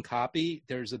from writing copy,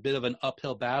 there's a bit of an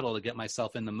uphill battle to get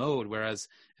myself in the mode. Whereas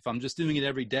if I'm just doing it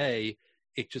every day,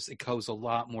 it goes a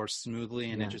lot more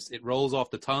smoothly, and it rolls off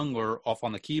the tongue or off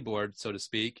on the keyboard, so to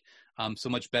speak, so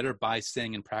much better by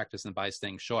staying in practice and by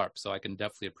staying sharp. So I can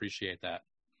definitely appreciate that.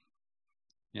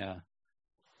 Yeah.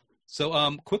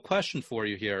 So quick question for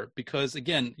you here, because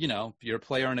again, you're a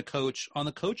player and a coach. On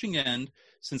the coaching end,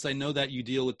 since I know that you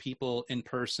deal with people in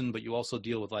person, but you also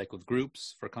deal with with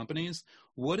groups for companies,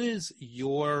 what is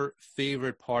your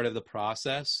favorite part of the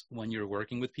process when you're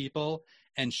working with people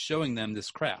and showing them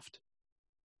this craft?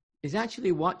 Is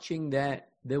actually watching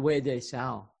the way they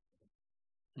sell.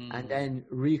 and then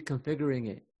reconfiguring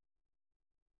it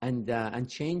and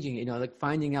changing it, like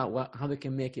finding out how we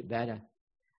can make it better.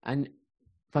 And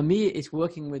for me, it's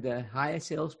working with the higher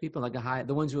salespeople, like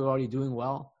the ones who are already doing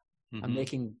well and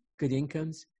making good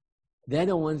incomes. They're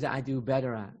the ones that I do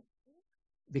better at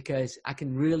because I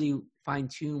can really fine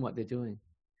tune what they're doing.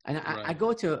 And I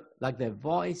go to like their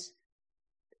voice,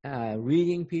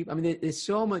 reading people. I mean, there's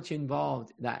so much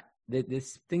involved that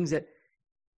there's things that,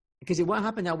 because what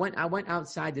happened, I went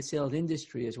outside the sales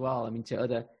industry as well. I mean, to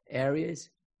other areas,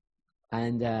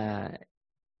 and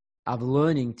I'm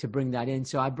learning to bring that in.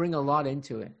 So I bring a lot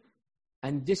into it,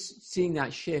 and just seeing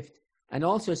that shift, and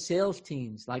also sales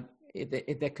teams, like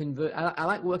if they convert, I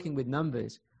like working with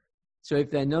numbers. So if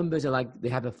their numbers are like, they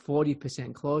have a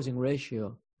 40% closing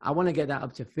ratio, I want to get that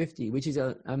up to 50, which is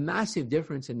a massive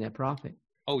difference in their profit.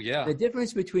 Oh yeah. The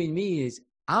difference between me is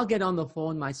I'll get on the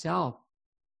phone myself.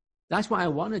 That's what I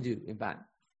want to do. In fact,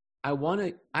 I want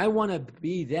to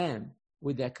be them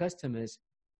with their customers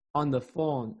on the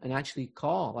phone and actually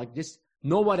call, like just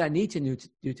know what I need to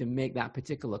do to make that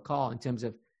particular call in terms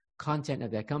of content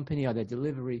of their company or their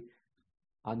delivery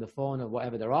on the phone or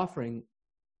whatever they're offering.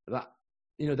 But,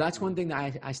 that's one thing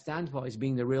that I stand for, is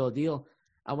being the real deal.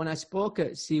 And when I spoke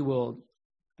at SeaWorld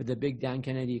for the Big Dan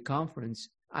Kennedy conference,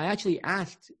 I actually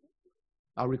asked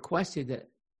or requested that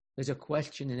there's a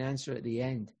question and answer at the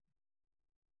end,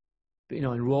 in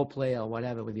role play or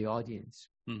whatever with the audience.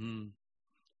 Mm-hmm.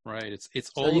 Right.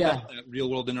 It's all about that real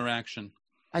world interaction.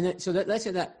 And let's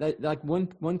say that like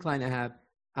one client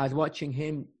I was watching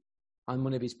him on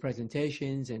one of his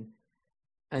presentations, and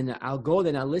I'll go there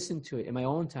and I'll listen to it in my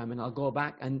own time, and I'll go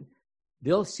back and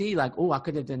they'll see like, oh, I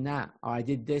could have done that, or I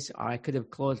did this, or I could have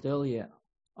closed earlier.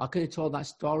 I could have told that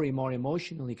story more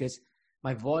emotionally because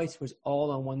my voice was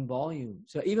all on one volume.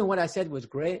 So even what I said was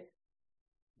great,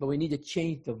 but we need to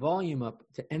change the volume up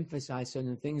to emphasize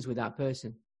certain things with that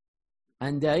person.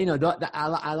 And, I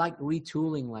like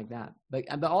retooling like that,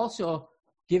 but also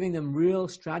giving them real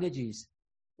strategies.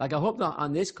 Like I hope that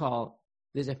on this call,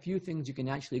 there's a few things you can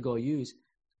actually go use,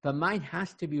 but mine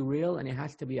has to be real and it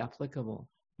has to be applicable.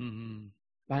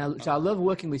 Mm-hmm. So I love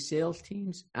working with sales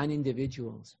teams and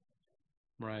individuals.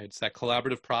 Right. It's that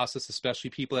collaborative process, especially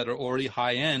people that are already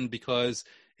high end, because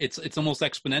it's almost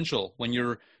exponential. When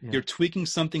you're tweaking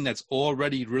something that's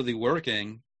already really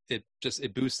working, it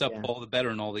boosts up all the better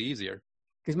and all the easier.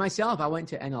 Because myself, I went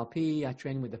to NLP, I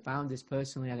trained with the founders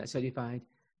personally, I got certified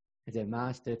as a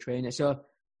master trainer. So,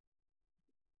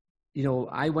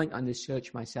 I went on this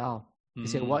search myself to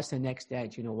say, what's the next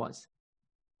edge?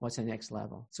 What's the next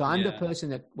level? So I'm the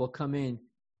person that will come in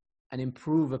and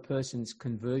improve a person's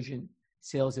conversion,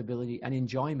 sales ability, and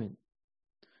enjoyment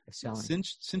of selling.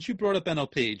 Since you brought up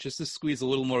NLP, just to squeeze a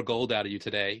little more gold out of you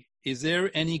today, is there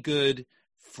any good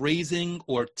phrasing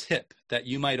or tip that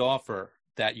you might offer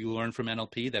that you learned from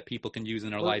NLP that people can use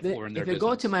in their life or in their business? If you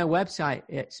go to my website,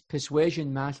 it's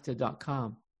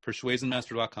persuasionmaster.com.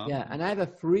 Persuasionmaster.com. Yeah, and I have a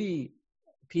free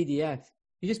PDF.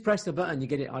 You just press the button, you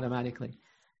get it automatically.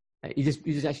 You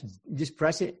just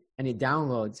press it and it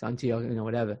downloads onto your,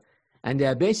 whatever. And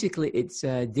basically, it's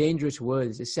dangerous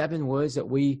words. There's 7 words that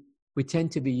we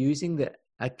tend to be using that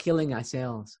are killing our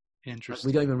sales. Interesting.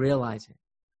 We don't even realize it.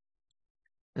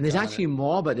 And there's actually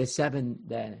more, but there's 7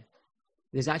 there.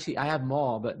 I have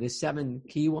more, but there's 7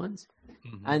 key ones.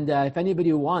 Mm-hmm. And if anybody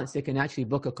who wants, they can actually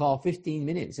book a call, 15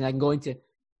 minutes, and I can go into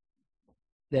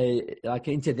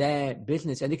their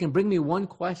business, and they can bring me one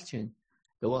question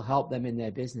that will help them in their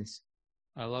business.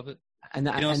 I love it. And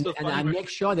I make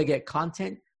sure they get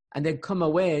content and then come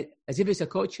away as if it's a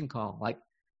coaching call. Like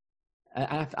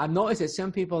I've noticed that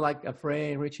some people are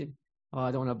afraid, Richard,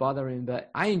 I don't want to bother him, but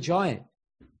I enjoy it.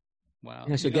 Wow.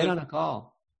 So get on a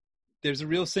call. There's a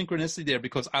real synchronicity there,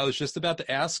 because I was just about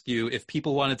to ask you if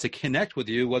people wanted to connect with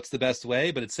you, what's the best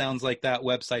way? But it sounds like that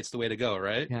website's the way to go,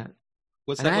 right? Yeah.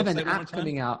 What's and that I have website an app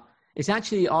coming out. It's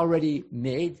actually already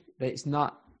made, but it's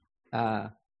not.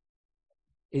 It'll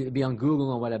be on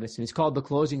Google or whatever. So it's called The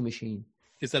Closing Machine.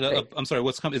 Is that I'm sorry,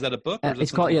 is that a book? Or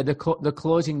it's called, The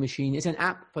Closing Machine. It's an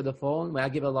app for the phone where I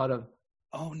give a lot of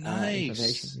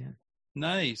information. Yeah.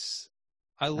 Nice.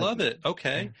 I love it.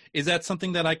 Okay. Yeah. Is that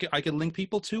something that I could link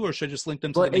people to, or should I just link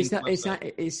them to the main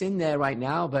website? It's in there right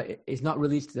now, but it's not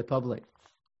released to the public.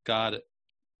 Got it.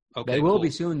 Okay. But it will be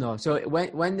soon though. So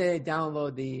when they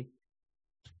download the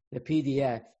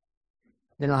PDF,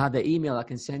 then I'll have the email. I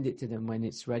can send it to them when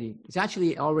it's ready. It's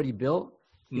actually already built.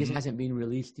 It just hasn't been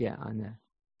released yet on there.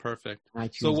 Perfect.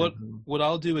 So what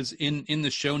I'll do is in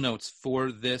the show notes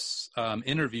for this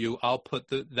interview, I'll put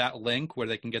that link where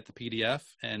they can get the PDF,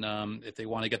 and if they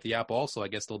want to get the app also, I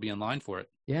guess they'll be in line for it.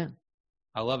 Yeah.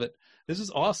 I love it. This is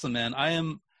awesome, man.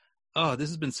 This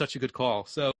has been such a good call.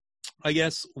 So I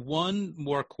guess one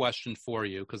more question for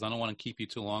you, because I don't want to keep you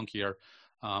too long here.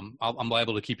 I'm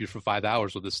liable to keep you for 5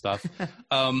 hours with this stuff.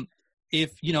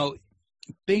 If,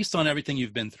 based on everything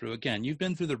you've been through, again, you've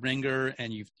been through the ringer,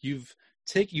 and you've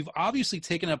obviously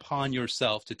taken it upon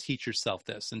yourself to teach yourself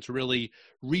this and to really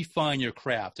refine your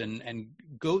craft and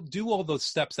go do all those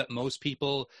steps that most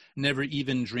people never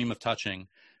even dream of touching.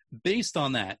 Based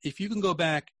on that, if you can go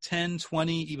back 10,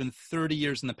 20, even 30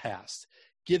 years in the past,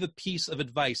 give a piece of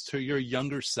advice to your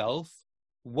younger self,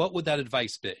 what would that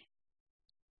advice be?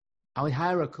 I would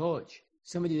hire a coach,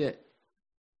 somebody that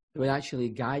would actually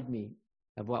guide me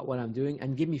of what I'm doing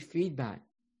and give me feedback.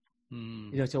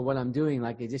 So what I'm doing,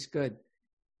 like, is this good?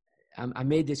 I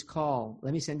made this call.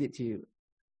 Let me send it to you,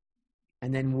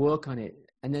 and then work on it.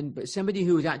 But somebody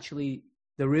who is actually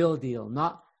the real deal,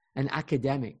 not an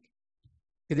academic.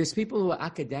 Because there's people who are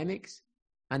academics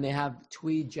and they have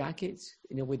tweed jackets,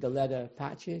 with the leather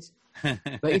patches.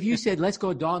 But if you said, let's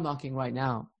go door knocking right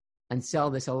now and sell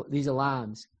these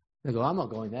alarms, they go, I'm not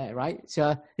going there, right?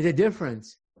 So there's a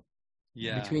difference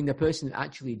between the person who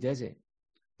actually does it.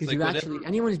 Because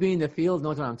anyone who's been in the field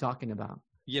knows what I'm talking about.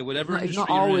 Yeah, whatever it's not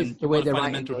always the way they're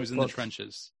writing. Mentor who's in the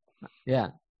trenches. Yeah.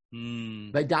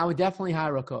 But I would definitely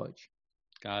hire a coach.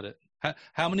 Got it.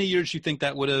 How many years do you think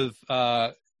that would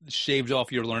have shaved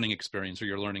off your learning experience or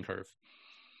your learning curve?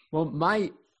 Well, my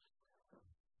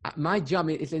job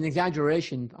is an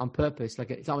exaggeration on purpose. Like,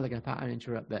 it's almost like a pattern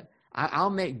interrupt, but I'll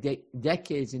make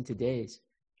decades into days,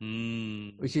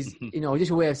 which is,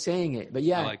 just a way of saying it. But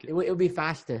yeah, like it'll be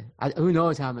faster. Who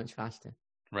knows how much faster?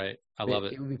 Right. I love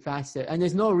it. It would be faster. And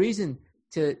there's no reason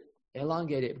to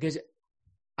elongate it, because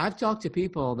I've talked to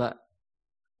people that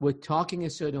were talking a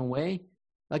certain way.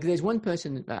 Like, there's one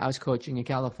person that I was coaching in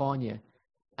California,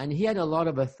 and he had a lot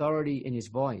of authority in his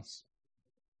voice.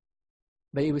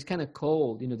 But he was kind of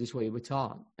cold, this way he would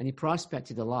talk. And he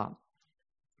prospected a lot.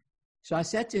 So I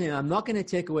said to him, I'm not going to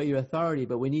take away your authority,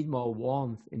 but we need more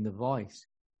warmth in the voice.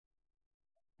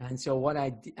 And so what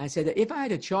I said, that if I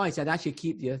had a choice, I'd actually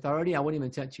keep the authority. I wouldn't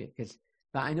even touch it,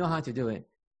 but I know how to do it.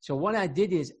 So what I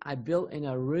did is I built in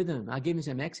a rhythm. I gave him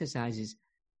some exercises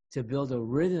to build a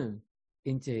rhythm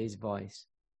into his voice.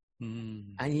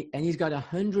 And he's got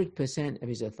 100% of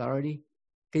his authority,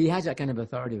 because he has that kind of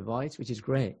authoritative voice, which is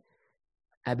great.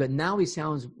 But now he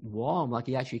sounds warm, like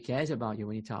he actually cares about you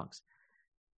when he talks.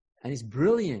 And it's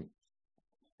brilliant.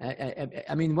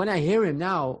 I mean, when I hear him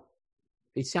now,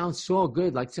 it sounds so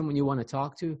good, like someone you want to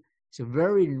talk to. It's a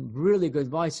really good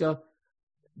voice. So,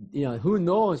 who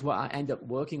knows what I end up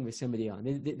working with somebody on.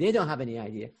 They don't have any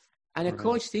idea. And a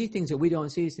coach sees things that we don't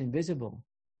see. It's invisible.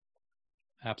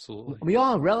 Absolutely. We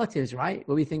all have relatives, right?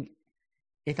 Where we think,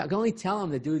 if I can only tell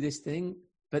them to do this thing,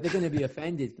 but they're going to be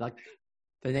offended, like,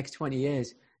 for the next 20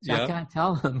 years. So I can't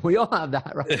tell them. We all have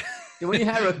that, right? When you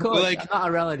hire a coach, I'm not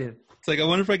a relative. It's like, I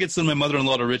wonder if I could send my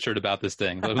mother-in-law to Richard about this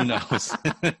thing, but who knows?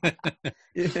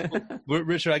 Well,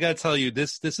 Richard, I got to tell you,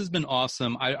 this has been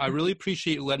awesome. I really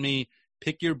appreciate you letting me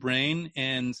pick your brain.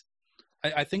 And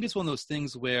I think it's one of those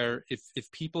things where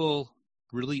if people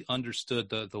really understood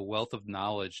the wealth of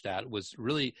knowledge that was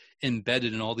really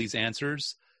embedded in all these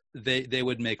answers, they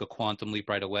would make a quantum leap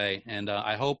right away. And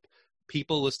I hope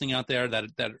people listening out there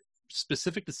that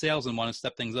specific to sales and want to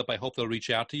step things up, I hope they'll reach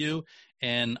out to you.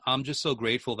 And I'm just so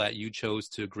grateful that you chose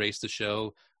to grace the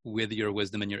show with your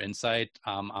wisdom and your insight.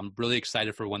 I'm really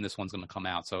excited for when this one's going to come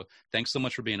out. So thanks so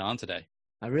much for being on today.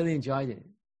 I really enjoyed it.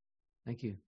 Thank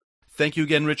you. Thank you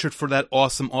again, Richard, for that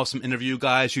awesome interview,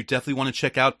 guys. You definitely want to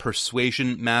check out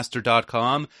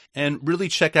persuasionmaster.com and really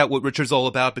check out what Richard's all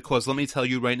about, because let me tell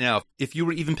you right now, if you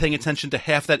were even paying attention to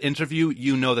half that interview,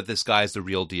 you know that this guy's the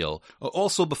real deal.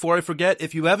 Also, before I forget,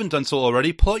 if you haven't done so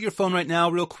already, pull out your phone right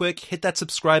now real quick, hit that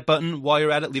subscribe button. While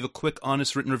you're at it, leave a quick,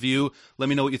 honest written review. Let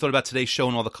me know what you thought about today's show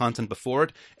and all the content before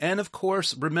it. And of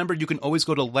course, remember, you can always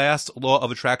go to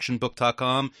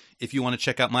lastlawofattractionbook.com if you want to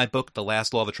check out my book, The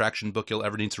Last Law of Attraction Book You'll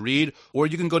Ever Need to Read. Or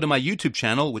you can go to my YouTube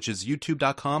channel, which is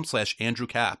youtube.com/Andrew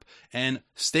Cap. And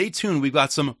stay tuned. We've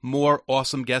got some more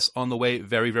awesome guests on the way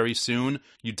very, very soon.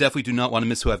 You definitely do not want to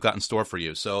miss who I've got in store for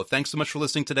you. So thanks so much for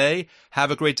listening today. Have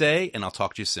a great day, and I'll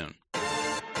talk to you soon.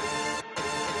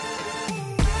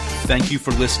 Thank you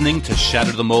for listening to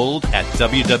Shatter the Mold at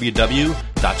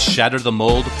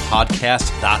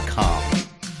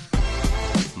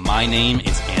www.shatterthemoldpodcast.com. My name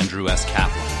is Andrew S.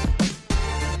 Kaplan.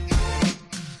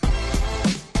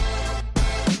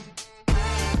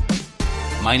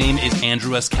 My name is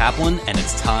Andrew S. Kaplan, and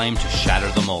it's time to shatter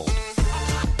the mold.